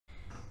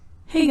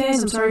Hey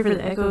guys, I'm sorry for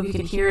the echo if you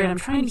can hear it. I'm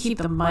trying to keep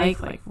the mic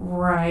like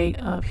right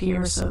up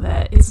here so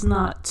that it's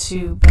not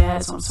too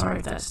bad, so I'm sorry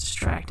if that's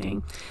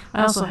distracting.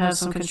 I also have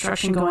some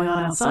construction going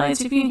on outside,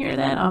 so if you can hear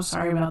that, I'm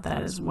sorry about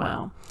that as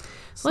well.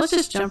 So let's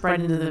just jump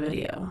right into the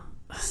video.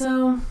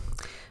 So,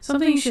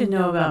 something you should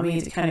know about me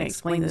to kind of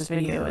explain this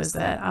video is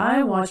that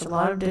I watch a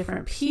lot of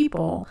different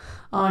people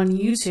on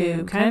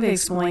YouTube kind of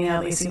explain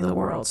how they see the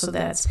world. So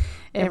that's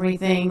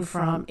everything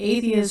from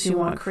atheists who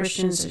want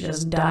Christians to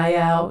just die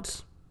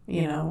out,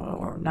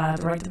 or not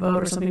have the right to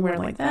vote or something weird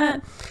like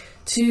that,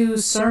 to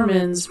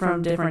sermons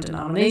from different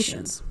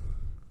denominations.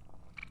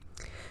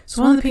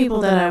 So one of the people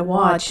that I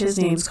watch, his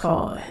name's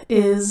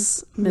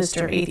is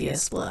Mr.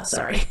 Atheist,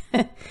 sorry.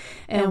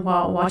 And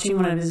while watching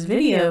one of his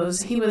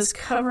videos, he was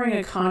covering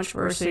a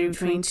controversy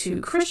between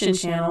two Christian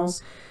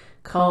channels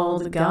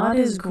called God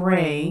is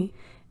Gray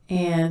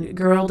and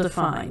Girl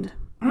Defined.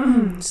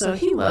 So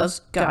he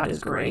loves God is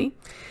Gray,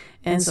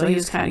 and so he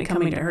was kind of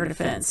coming to her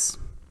defense.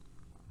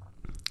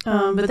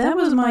 But that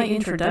was my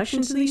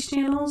introduction to these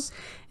channels,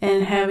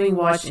 and having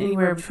watched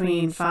anywhere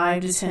between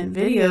 5 to 10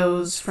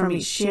 videos from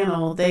each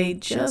channel, they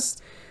just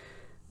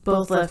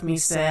both left me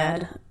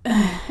sad.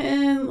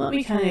 And let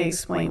me kind of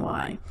explain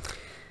why.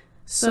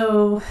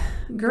 So,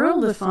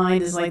 Girl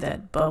Defined is like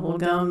that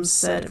bubblegum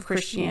set of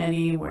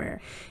Christianity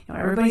where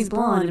everybody's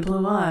blonde and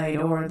blue-eyed,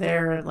 or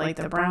they're like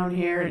the brown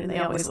hair and they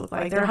always look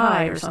like they're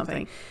high or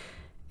something.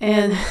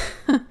 And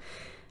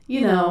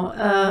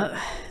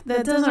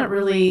that doesn't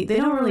really, they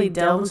don't really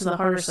delve into the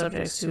harder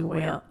subjects too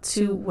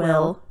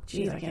well.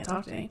 Geez, I can't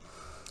talk today.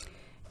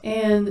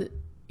 And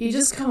you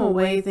just come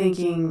away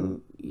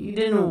thinking you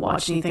didn't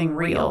watch anything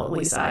real, at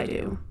least I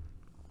do.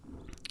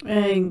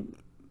 And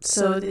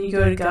so then you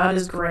go to God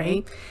is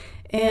Gray,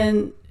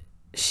 and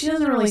she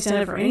doesn't really stand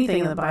up for anything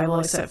in the Bible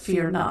except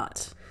fear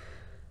not.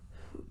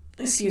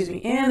 Excuse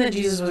me, and that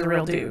Jesus was a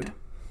real dude.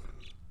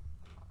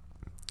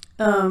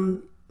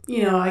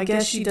 I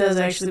guess she does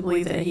actually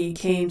believe that he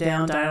came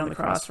down, died on the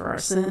cross for our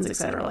sins,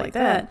 etc. like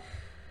that.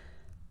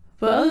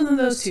 But other than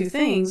those two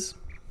things,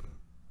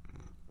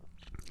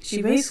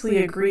 she basically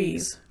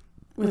agrees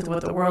with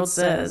what the world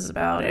says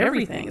about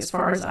everything, as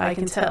far as I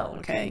can tell,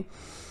 okay?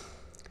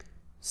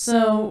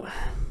 So,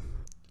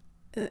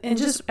 and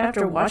just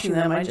after watching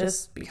them, I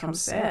just become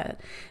sad.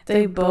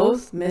 They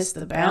both miss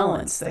the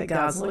balance that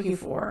God's looking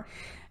for.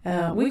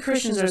 We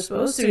Christians are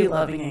supposed to be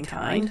loving and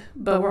kind,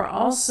 but we're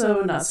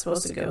also not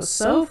supposed to go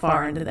so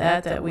far into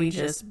that we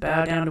just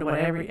bow down to what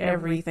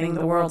everything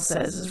the world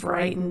says is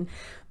right, and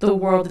the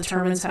world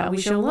determines how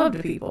we show love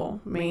to people.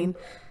 I mean,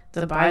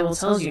 the Bible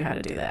tells you how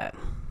to do that.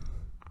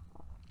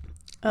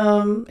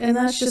 And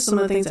that's just some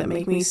of the things that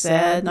make me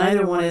sad.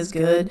 Neither one is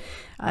good.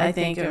 I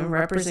think I'm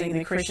representing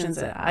the Christians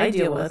that I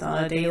deal with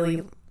on a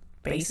daily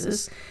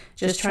basis,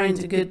 just trying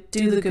to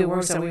do the good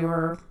works that we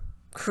were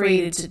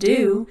created to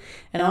do,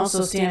 and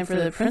also stand for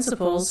the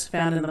principles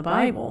found in the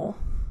Bible.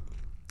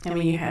 I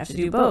mean, you have to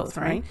do both,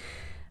 right?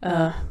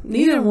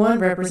 Neither one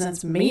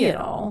represents me at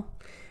all.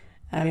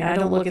 I mean, I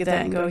don't look at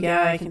that and go,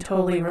 yeah, I can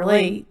totally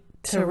relate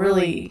to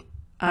really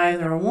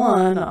either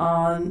one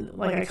on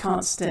like a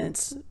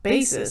constant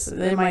basis.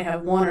 They might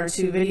have one or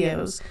two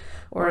videos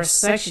or a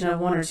section of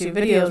one or two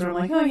videos where I'm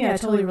like, oh yeah, I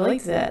totally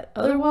relate to that.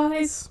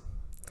 Otherwise,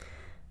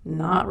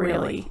 not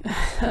really.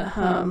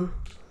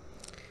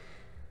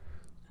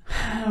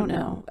 I don't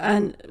know.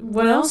 And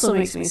what also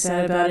makes me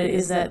sad about it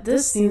is that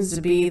this seems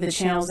to be the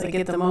channels that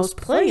get the most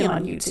play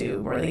on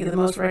YouTube, or they get the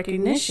most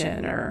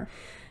recognition, or,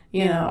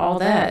 all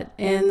that.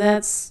 And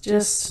that's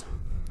just,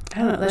 I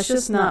don't know, that's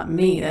just not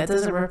me. That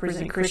doesn't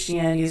represent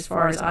Christianity as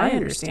far as I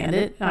understand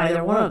it,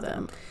 either one of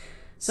them.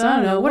 So I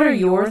don't know, what are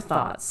your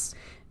thoughts?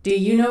 Do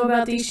you know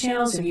about these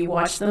channels? Have you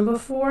watched them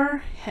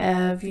before?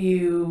 Have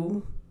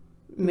you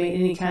made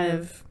any kind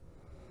of,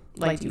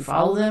 do you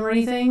follow them or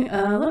anything?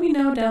 Let me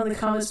know down in the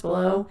comments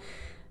below.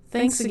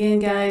 Thanks again,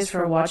 guys,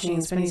 for watching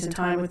and spending some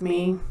time with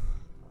me.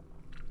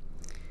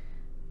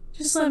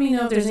 Just let me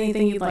know if there's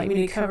anything you'd like me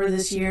to cover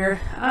this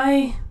year.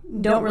 I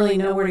don't really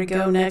know where to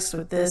go next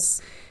with this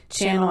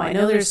channel. I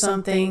know there's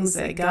some things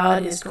that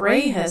God is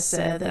Gray has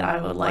said that I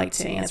would like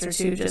to answer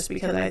to, just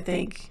because I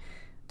think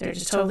they're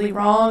just totally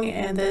wrong,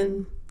 and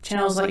then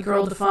channels like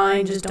Girl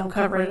Defined just don't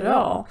cover it at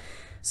all.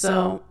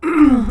 So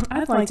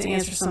I'd like to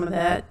answer some of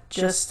that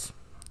just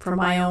for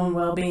my own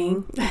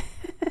well-being.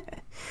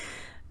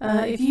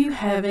 If you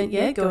haven't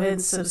yet, go ahead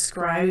and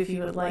subscribe if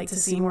you would like to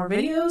see more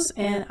videos,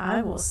 and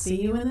I will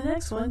see you in the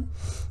next one.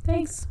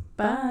 Thanks.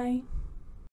 Bye.